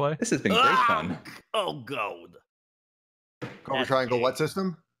 Everybody play. This has been great fun. Oh God. Cobra Triangle. What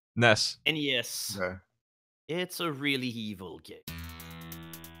system? Ness. And yes, Okay. it's a really evil game.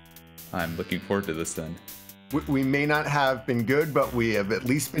 I'm looking forward to this then. We may not have been good, but we have at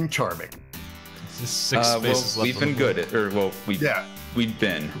least been charming. Just six Well, spaces left. we've on been the good board. at, or well, Yeah. we've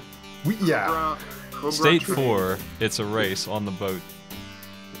been. Yeah. Cobra State Tree. 4, it's a race on the boat.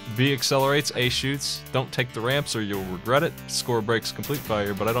 B accelerates, A shoots. Don't take the ramps or you'll regret it. Score breaks complete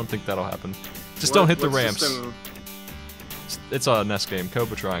failure, but I don't think that'll happen. Just don't hit the What ramps. system- It's a NES game,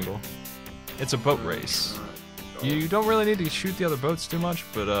 Cobra Triangle. It's a boat race. You don't really need to shoot the other boats too much,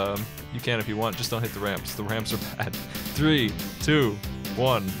 but you can if you want. Just don't hit the ramps. The ramps are bad. 3, 2,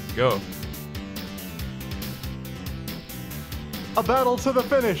 1, go. A battle to the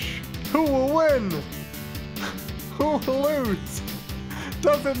finish. Who will win? Who will lose?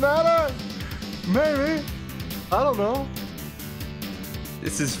 Does it matter? Maybe. I don't know.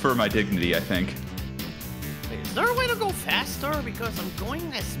 This is for my dignity, I think. Wait, is there a way to go faster? Because I'm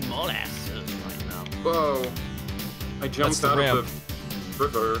going as small asses right now. Whoa. I That's jumped the out ramp. of the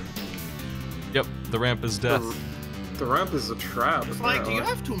river. Yep, the ramp is death. The ramp is a trap. It's like, do you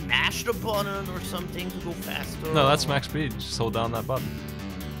apparently. have to mash the button or something to go faster? No, that's max speed. Just hold down that button.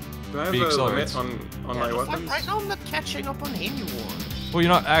 Do I have B a accelerates. limit on Yeah, my just like weapons? right now I'm not catching up on anyone. Well,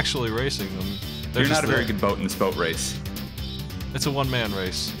 you're not actually racing them. They're You're just not a very there. good boat in this boat race. It's a one-man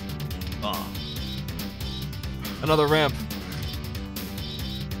race. Oh. Another ramp.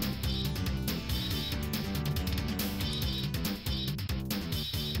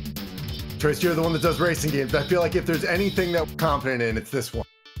 Trace, you're the one that does racing games. I feel like if there's anything that we're confident in, it's this one.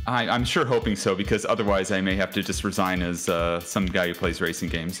 I'm sure hoping so, because otherwise I may have to just resign as some guy who plays racing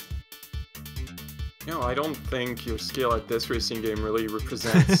games. No, I don't think your skill at this racing game really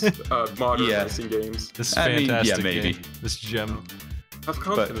represents modern Yeah. racing games. This I mean, yeah, fantastic maybe. game. This gem. Have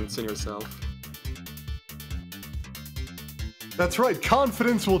confidence in yourself. That's right.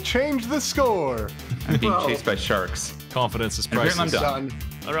 Confidence will change the score. I'm being Well- chased by sharks. Confidence is And apparently I'm priceless. done.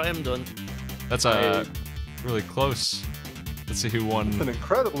 Alright, I'm done. That's really close. Let's see who won. An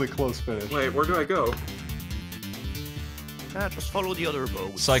incredibly close finish. Wait, where do I go? Ah, just follow the other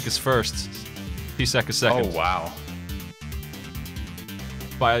boats. Psych is first. PsEG is second. Oh wow.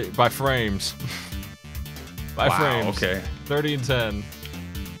 By frames. By Wow, frames. okay. 30 and 10.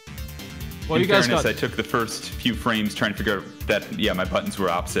 Well, In you guys fairness, got. I took the first few frames trying to figure out that, yeah, my buttons were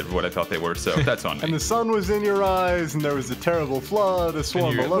opposite of what I thought they were, so that's on And me. the sun was in your eyes, and there was a terrible flood, a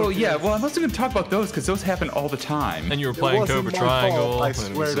swarm you- of Well, locusts. yeah, well, I'm also going to talk about those, because those happen all the time. And you were It playing wasn't Cobra my Triangle. fault, I and it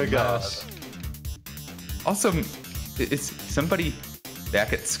swear was to a God. mess. Also, is somebody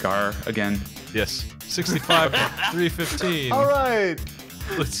back at Scar again? Yes. 65 315. All right.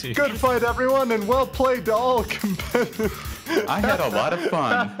 Let's see. Good fight, everyone, and well played to all competitors. I had a lot of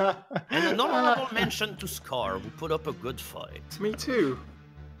fun. And an honorable mention to Scar, who put up a good fight. Me too.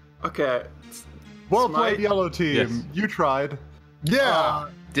 Okay. Well Smite? played, yellow team. Yes. You tried. Yeah.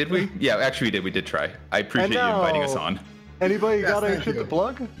 Did we? Yeah, actually we did. We did try. I appreciate you inviting us on. Anybody got any thank shit to you.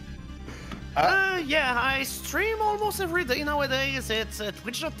 plug? Yeah, I stream almost every day nowadays. It's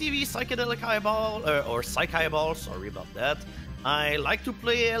twitch.tv PsychedelicEyeball, or PsychedelicEyeball, sorry about that. I like to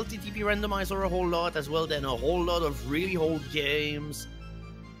play LTTP randomizer a whole lot, as well then a whole lot of really old games.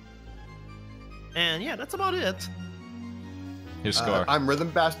 And yeah, that's about it. Here's Scar. I'm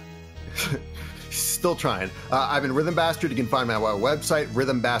RhythmBastard. Still trying. I'm in RhythmBastard. You can find my website,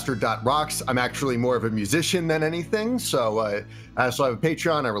 rhythmbastard.rocks. I'm actually more of a musician than anything. So I have a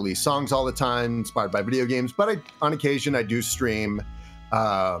Patreon. I release songs all the time, inspired by video games. But on occasion, I do stream,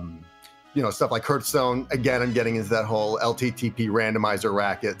 stuff like Hearthstone. Again, I'm getting into that whole LTTP randomizer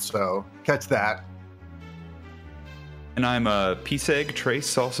racket. So catch that. And I'm a PsEG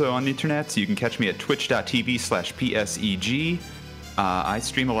Trace also on the internet, so you can catch me at twitch.tv/PsEG. I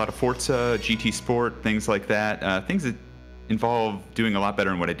stream a lot of Forza, GT Sport, things like that. Things that involve doing a lot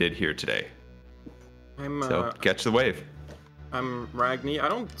better than what I did here today. So catch the wave. I'm Ragny. I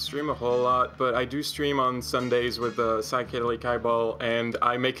don't stream a whole lot, but I do stream on Sundays with PsychedelicEyeball, and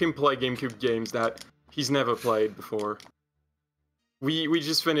I make him play GameCube games that he's never played before. We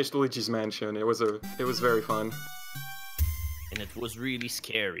just finished Luigi's Mansion. It was very fun. And it was really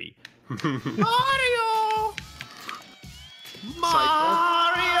scary. Mario!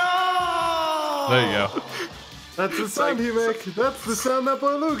 There you go. That's the sound he make. That's the sound that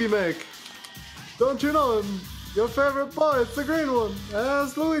boy Luigi make. Don't you know him? Your favorite boy, it's the green one.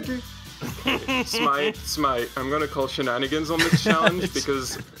 That's Luigi. Smite. I'm gonna call shenanigans on this challenge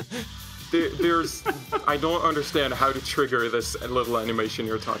because I don't understand how to trigger this little animation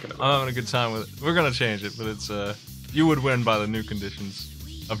you're talking about. I'm having a good time with it. We're gonna change it, but it's you would win by the new conditions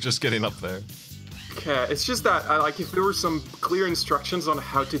of just getting up there. Okay, it's just that if there were some clear instructions on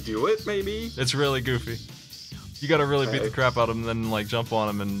how to do it, maybe. It's really goofy. You gotta really beat the crap out of him, then like jump on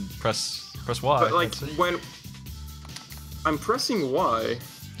him and press Y. But like when I'm pressing Y,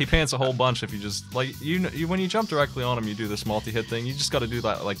 he pants a whole bunch if you just like when you jump directly on him, you do this multi-hit thing. You just gotta do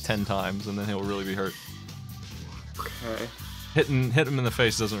that like 10 times, and then he'll really be hurt. Okay. Hit him in the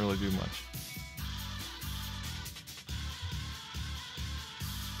face doesn't really do much.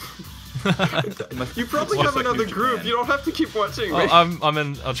 You probably have another group. You don't have to keep watching. Oh, I'm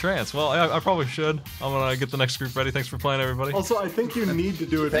in a trance. Well, I probably should. I'm gonna get the next group ready. Thanks for playing, everybody. Also, I think you need to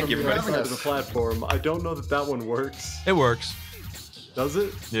do it Thank from you, the everybody. outside of the platform. I don't know that one works. It works. Does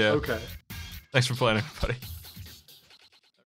it? Yeah. Okay. Thanks for playing, everybody.